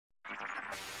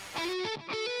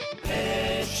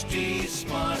HT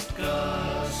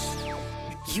Smartcast.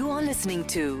 You are listening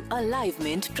to a Live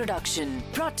Mint production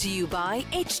brought to you by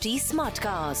HT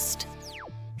Smartcast.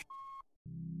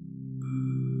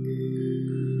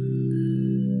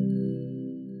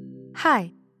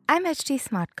 Hi, I'm HT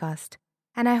Smartcast,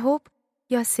 and I hope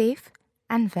you're safe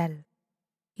and well.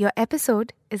 Your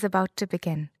episode is about to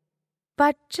begin.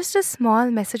 But just a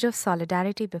small message of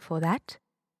solidarity before that.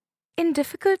 In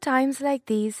difficult times like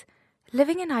these,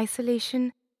 living in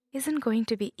isolation isn't going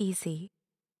to be easy.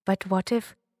 But what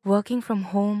if working from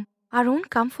home, our own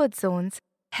comfort zones,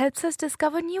 helps us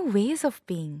discover new ways of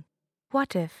being?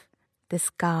 What if this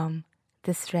calm,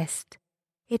 this rest,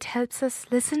 it helps us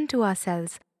listen to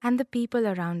ourselves and the people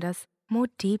around us more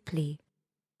deeply?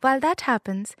 While that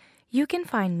happens, you can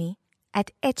find me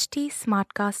at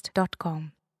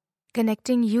htsmartcast.com,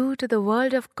 connecting you to the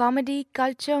world of comedy,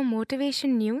 culture,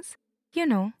 motivation news,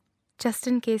 just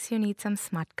in case you need some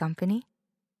smart company.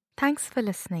 Thanks for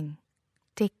listening.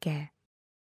 Take care.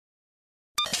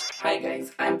 Hi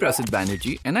guys, I'm Prasid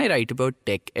Banerjee and I write about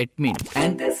tech at Mint.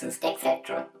 And this is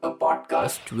TechCetra, a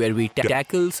podcast where we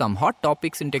tackle some hot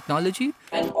topics in technology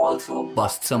and also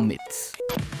bust some myths.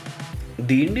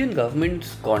 The Indian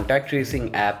government's contact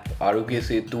tracing app Arogya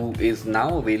Setu is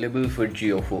now available for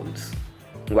Jio phones.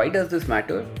 Why does this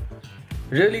matter?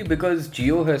 Really, because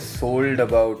Jio has sold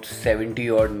about 70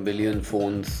 odd million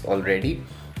phones already,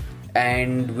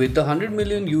 and with the 100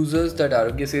 million users that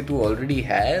Arogya Setu already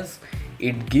has,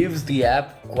 it gives the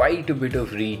app quite a bit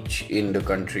of reach in the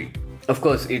country. Of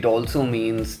course, it also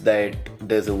means that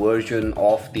there's a version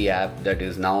of the app that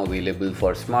is now available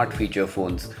for smart feature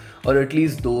phones, or at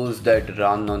least those that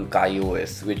run on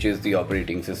KaiOS, which is the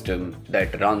operating system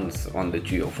that runs on the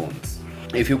Jio phones.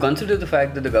 If you consider the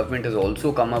fact that the government has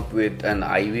also come up with an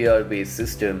IVR based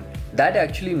system, that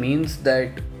actually means that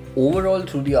overall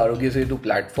through the Arogya Setu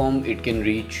platform, it can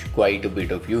reach quite a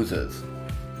bit of users.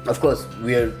 Of course,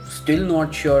 we are still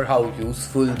not sure how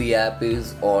useful the app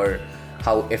is or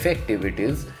how effective it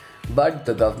is, but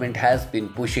the government has been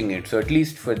pushing it, so at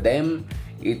least for them,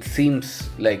 it seems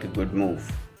like a good move.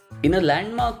 In a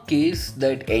landmark case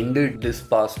that ended this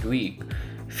past week,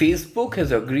 Facebook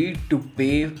has agreed to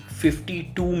pay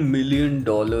 $52 million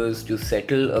to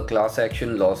settle a class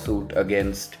action lawsuit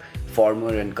against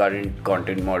former and current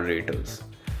content moderators.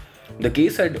 The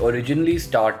case had originally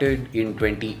started in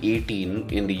 2018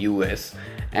 in the US,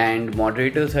 and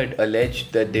moderators had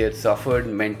alleged that they had suffered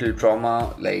mental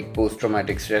trauma like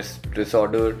post-traumatic stress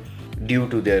disorder due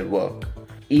to their work.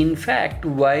 In fact,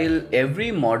 while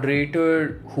every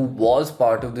moderator who was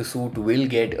part of the suit will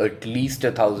get at least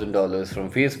 $1,000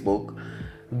 from Facebook,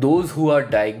 those who are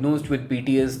diagnosed with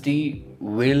PTSD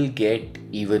will get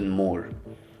even more.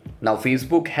 Now,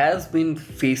 Facebook has been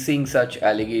facing such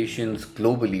allegations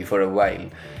globally for a while,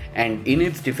 and in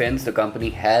its defense, the company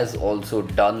has also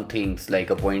done things like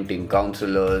appointing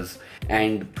counselors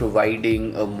and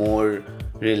providing a more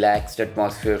relaxed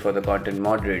atmosphere for the content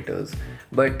moderators.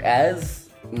 But as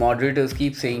moderators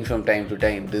keep saying from time to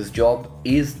time, this job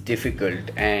is difficult,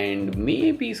 and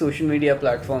maybe social media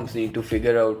platforms need to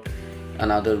figure out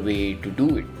another way to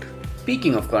do it.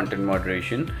 Speaking of content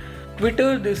moderation,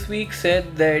 Twitter this week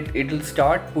said that it'll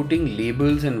start putting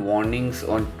labels and warnings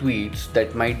on tweets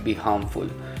that might be harmful,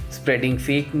 spreading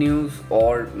fake news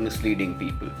or misleading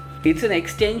people. It's an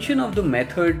extension of the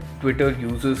method Twitter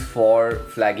uses for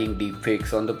flagging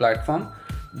deepfakes on the platform.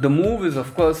 The move is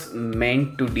of course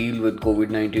meant to deal with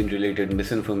COVID-19 related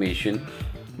misinformation,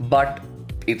 but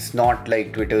it's not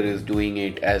like Twitter is doing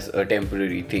it as a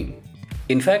temporary thing.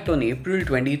 In fact, on April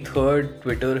 23rd,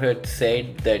 Twitter had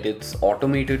said that its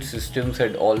automated systems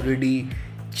had already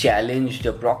challenged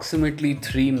approximately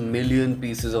 3 million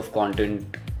pieces of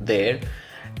content there,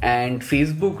 and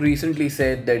Facebook recently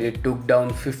said that it took down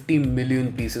 50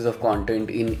 million pieces of content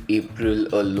in April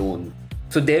alone.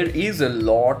 So there is a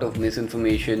lot of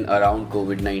misinformation around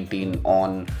COVID-19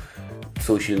 on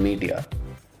social media,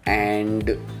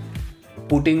 and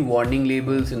putting warning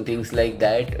labels and things like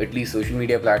that, at least social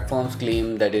media platforms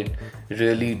claim that it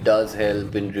really does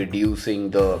help in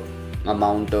reducing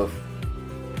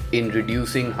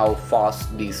how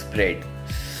fast these spread.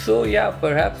 So yeah,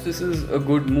 perhaps this is a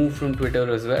good move from Twitter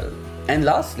as well. And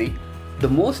lastly, the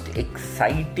most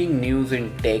exciting news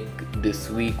in tech this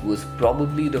week was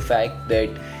probably the fact that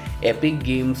Epic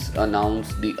Games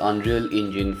announced the Unreal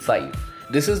Engine 5.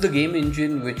 This is the game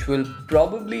engine which will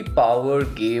probably power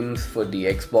games for the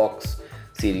Xbox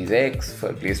Series X,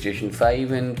 for PlayStation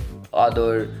 5 and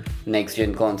other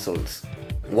next-gen consoles.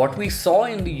 What we saw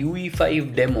in the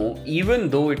UE5 demo, even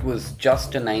though it was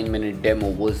just a 9-minute demo,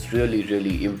 was really,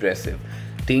 really impressive.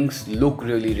 Things look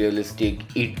really realistic.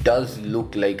 It does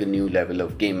look like a new level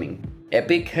of gaming.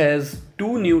 Epic has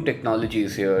two new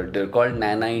technologies here. They're called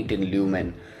Nanite and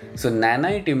Lumen. So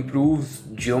Nanite improves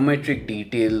geometric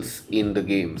details in the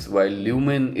games, while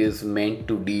Lumen is meant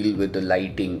to deal with the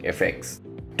lighting effects.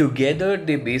 Together,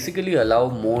 they basically allow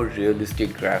more realistic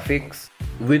graphics.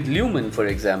 With Lumen, for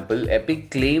example,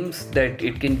 Epic claims that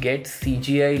it can get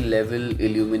CGI level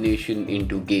illumination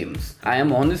into games. I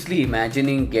am honestly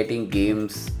imagining getting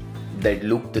games that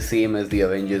look the same as the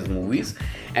Avengers movies,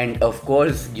 and of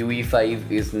course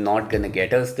UE5 is not gonna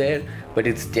get us there, but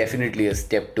it's definitely a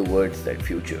step towards that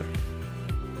future.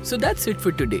 So that's it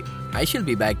for today. I shall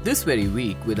be back this very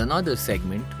week with another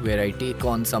segment where I take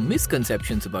on some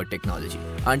misconceptions about technology.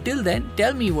 Until then,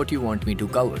 tell me what you want me to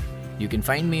cover. You can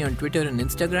find me on Twitter and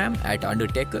Instagram at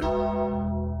Undertaker.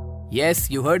 Yes,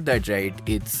 you heard that right.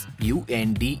 It's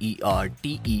UNDERTECHER.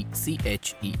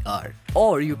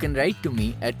 Or you can write to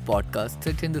me at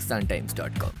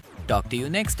podcasts@hindustantimes.com. Talk to you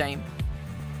next time.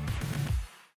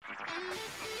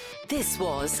 This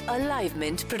was a Live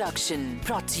Mint production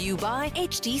brought to you by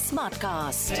HT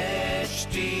Smartcast.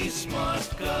 HT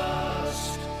Smartcast.